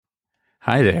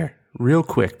Hi there. Real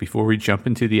quick before we jump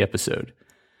into the episode.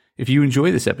 If you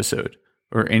enjoy this episode,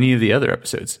 or any of the other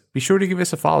episodes, be sure to give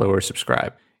us a follow or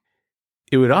subscribe.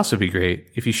 It would also be great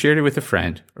if you shared it with a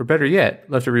friend, or better yet,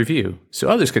 left a review so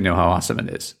others can know how awesome it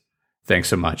is. Thanks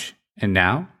so much. And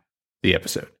now, the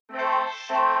episode.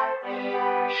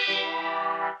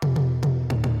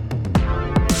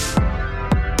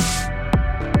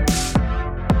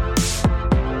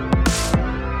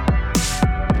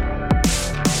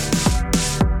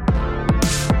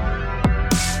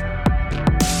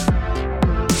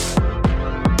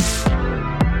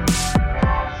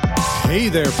 Hey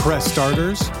there, Press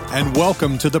Starters, and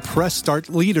welcome to the Press Start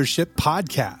Leadership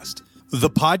Podcast, the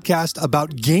podcast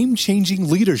about game-changing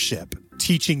leadership,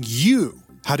 teaching you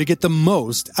how to get the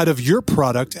most out of your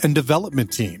product and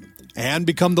development team and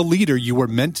become the leader you were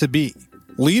meant to be.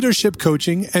 Leadership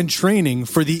coaching and training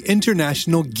for the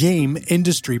international game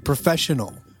industry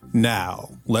professional. Now,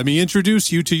 let me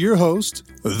introduce you to your host,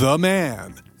 the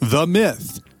man, the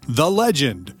myth, the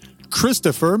legend,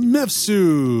 Christopher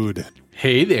Mifsud.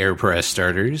 Hey there, Press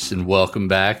Starters, and welcome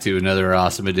back to another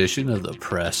awesome edition of the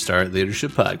Press Start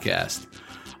Leadership Podcast.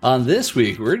 On this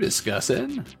week, we're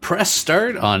discussing Press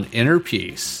Start on Inner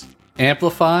Peace,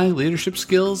 amplifying leadership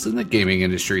skills in the gaming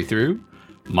industry through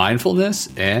mindfulness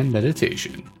and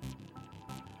meditation.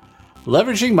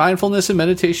 Leveraging mindfulness and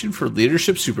meditation for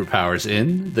leadership superpowers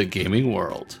in the gaming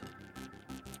world.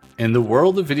 In the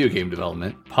world of video game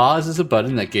development, pause is a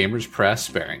button that gamers press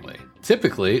sparingly.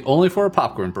 Typically, only for a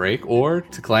popcorn break or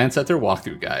to glance at their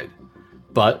walkthrough guide.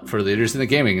 But for leaders in the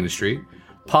gaming industry,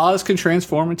 pause can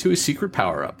transform into a secret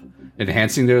power-up,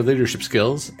 enhancing their leadership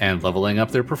skills and leveling up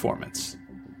their performance.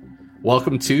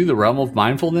 Welcome to the realm of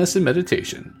mindfulness and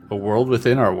meditation, a world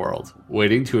within our world,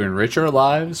 waiting to enrich our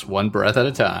lives one breath at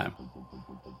a time.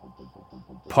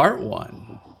 Part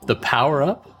 1. The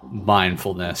Power-Up,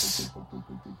 Mindfulness.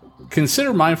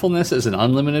 Consider mindfulness as an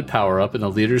unlimited power-up in a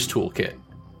leader's toolkit.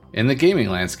 In the gaming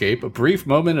landscape, a brief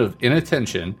moment of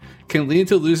inattention can lead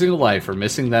to losing a life or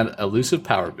missing that elusive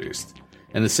power boost.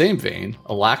 In the same vein,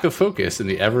 a lack of focus in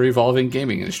the ever-evolving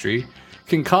gaming industry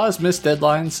can cause missed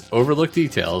deadlines, overlooked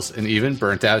details, and even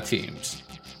burnt-out teams.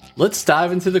 Let's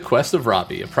dive into the quest of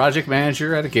Ravi, a project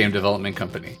manager at a game development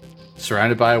company.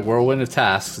 Surrounded by a whirlwind of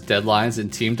tasks, deadlines,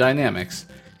 and team dynamics,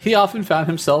 he often found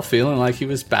himself feeling like he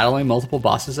was battling multiple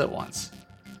bosses at once.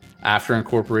 After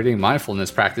incorporating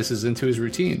mindfulness practices into his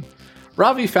routine,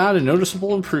 Ravi found a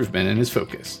noticeable improvement in his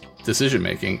focus,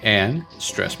 decision-making, and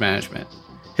stress management.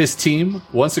 His team,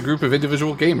 once a group of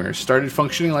individual gamers, started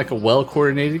functioning like a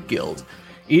well-coordinated guild,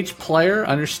 each player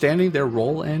understanding their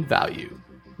role and value.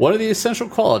 One of the essential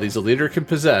qualities a leader can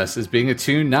possess is being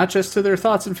attuned not just to their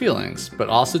thoughts and feelings, but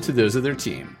also to those of their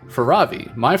team. For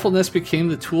Ravi, mindfulness became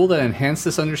the tool that enhanced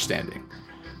this understanding.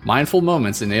 Mindful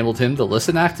moments enabled him to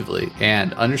listen actively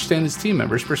and understand his team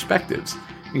members' perspectives,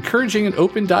 encouraging an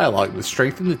open dialogue that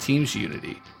strengthened the team's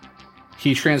unity.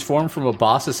 He transformed from a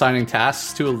boss assigning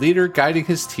tasks to a leader guiding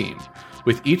his team,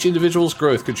 with each individual's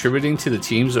growth contributing to the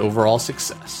team's overall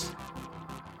success.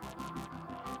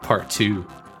 Part 2.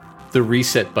 The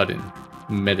Reset Button,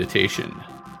 Meditation.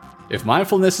 If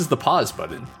mindfulness is the pause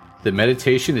button, then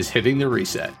meditation is hitting the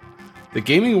reset. The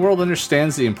gaming world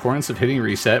understands the importance of hitting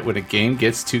reset when a game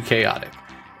gets too chaotic,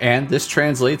 and this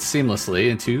translates seamlessly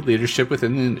into leadership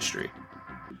within the industry.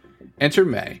 Enter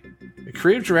May, a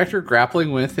creative director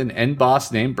grappling with an end boss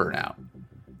named Burnout.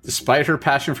 Despite her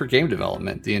passion for game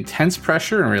development, the intense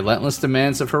pressure and relentless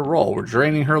demands of her role were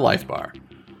draining her life bar.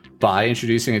 By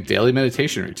introducing a daily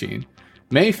meditation routine,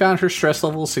 May found her stress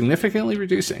levels significantly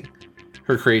reducing.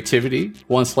 Her creativity,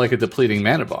 once like a depleting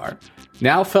mana bar,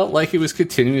 now felt like it was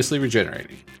continuously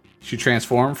regenerating. She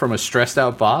transformed from a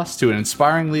stressed-out boss to an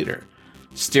inspiring leader,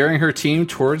 steering her team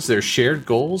towards their shared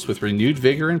goals with renewed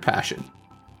vigor and passion.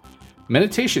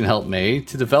 Meditation helped May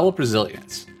to develop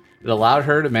resilience. It allowed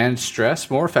her to manage stress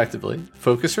more effectively,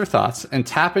 focus her thoughts, and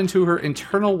tap into her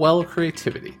internal well of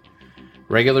creativity.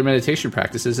 Regular meditation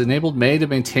practices enabled May to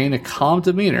maintain a calm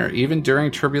demeanor even during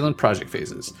turbulent project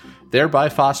phases, thereby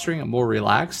fostering a more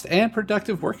relaxed and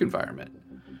productive work environment.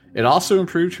 It also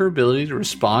improved her ability to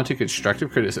respond to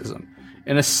constructive criticism,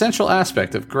 an essential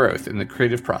aspect of growth in the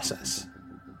creative process.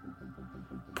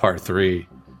 Part 3.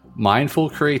 Mindful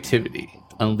Creativity,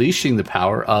 Unleashing the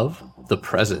Power of the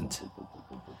Present.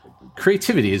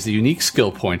 Creativity is the unique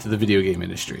skill point of the video game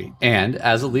industry, and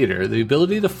as a leader, the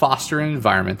ability to foster an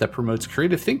environment that promotes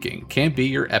creative thinking can be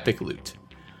your epic loot.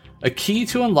 A key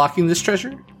to unlocking this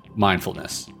treasure?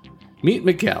 Mindfulness. Meet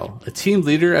Miguel, a team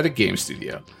leader at a game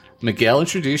studio. Miguel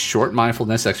introduced short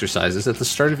mindfulness exercises at the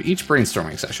start of each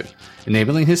brainstorming session,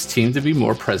 enabling his team to be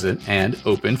more present and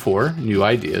open for new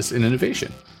ideas and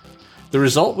innovation. The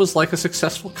result was like a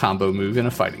successful combo move in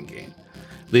a fighting game,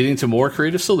 leading to more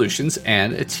creative solutions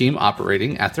and a team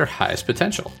operating at their highest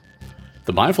potential.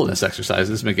 The mindfulness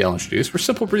exercises Miguel introduced were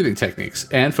simple breathing techniques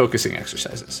and focusing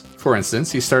exercises. For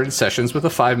instance, he started sessions with a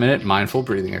 5-minute mindful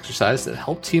breathing exercise that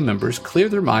helped team members clear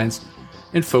their minds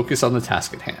and focus on the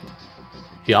task at hand.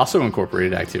 He also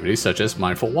incorporated activities such as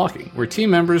mindful walking, where team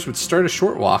members would start a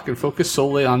short walk and focus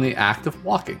solely on the act of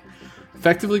walking,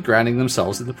 effectively grounding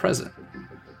themselves in the present.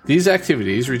 These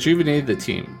activities rejuvenated the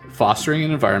team, fostering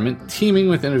an environment teeming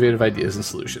with innovative ideas and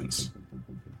solutions.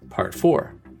 Part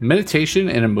 4. Meditation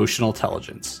and Emotional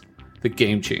Intelligence. The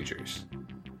Game Changers.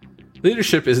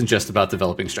 Leadership isn't just about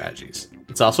developing strategies.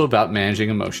 It's also about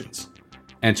managing emotions.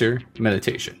 Enter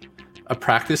meditation, a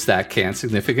practice that can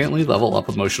significantly level up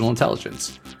emotional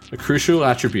intelligence, a crucial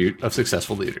attribute of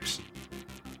successful leaders.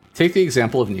 Take the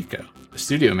example of Nico, a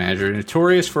studio manager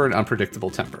notorious for an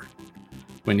unpredictable temper.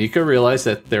 When Nico realized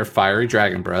that their fiery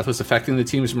dragon breath was affecting the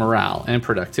team's morale and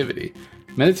productivity,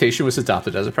 meditation was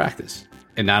adopted as a practice.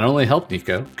 It not only helped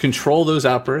Nico control those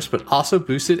outbursts, but also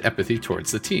boosted empathy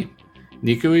towards the team.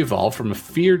 Nico evolved from a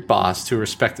feared boss to a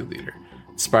respected leader,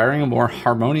 inspiring a more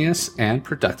harmonious and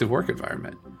productive work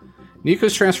environment.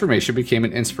 Nico's transformation became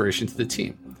an inspiration to the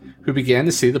team, who began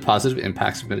to see the positive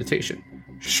impacts of meditation.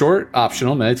 Short,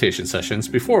 optional meditation sessions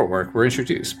before work were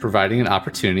introduced, providing an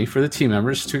opportunity for the team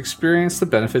members to experience the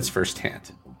benefits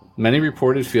firsthand. Many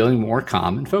reported feeling more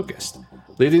calm and focused,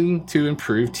 leading to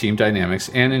improved team dynamics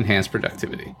and enhanced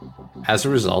productivity. As a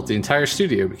result, the entire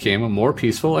studio became a more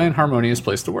peaceful and harmonious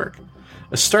place to work,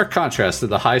 a stark contrast to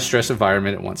the high-stress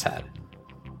environment it once had.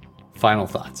 Final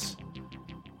thoughts.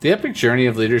 The epic journey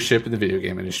of leadership in the video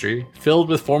game industry, filled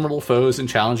with formidable foes and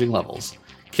challenging levels,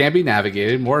 can be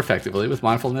navigated more effectively with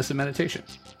mindfulness and meditation.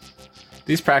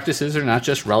 These practices are not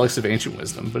just relics of ancient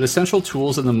wisdom, but essential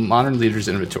tools in the modern leader's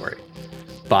inventory.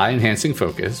 By enhancing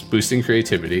focus, boosting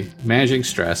creativity, managing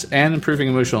stress, and improving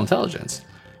emotional intelligence,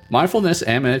 mindfulness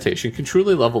and meditation can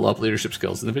truly level up leadership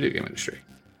skills in the video game industry.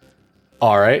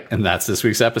 Alright, and that's this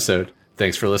week's episode.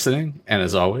 Thanks for listening, and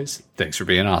as always, thanks for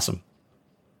being awesome.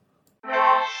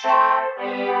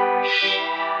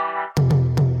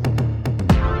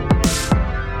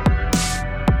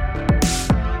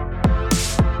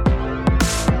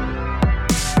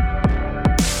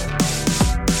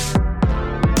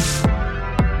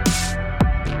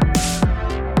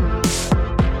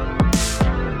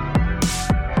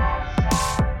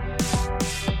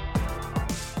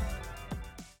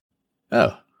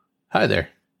 Oh, hi there.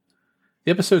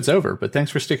 The episode's over, but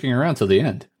thanks for sticking around till the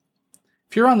end.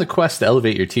 If you're on the quest to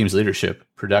elevate your team's leadership,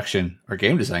 production, or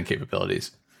game design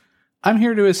capabilities, I'm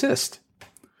here to assist.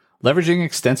 Leveraging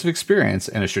extensive experience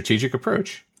and a strategic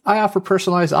approach, I offer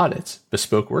personalized audits,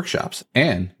 bespoke workshops,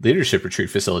 and leadership retreat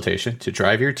facilitation to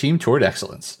drive your team toward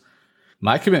excellence.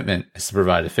 My commitment is to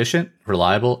provide efficient,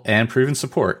 reliable, and proven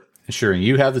support, ensuring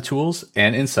you have the tools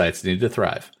and insights needed to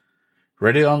thrive.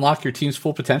 Ready to unlock your team's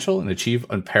full potential and achieve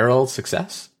unparalleled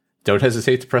success? Don't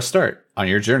hesitate to press start on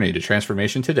your journey to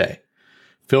transformation today.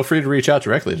 Feel free to reach out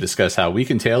directly to discuss how we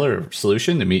can tailor a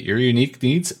solution to meet your unique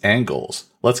needs and goals.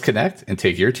 Let's connect and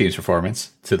take your team's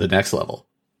performance to the next level.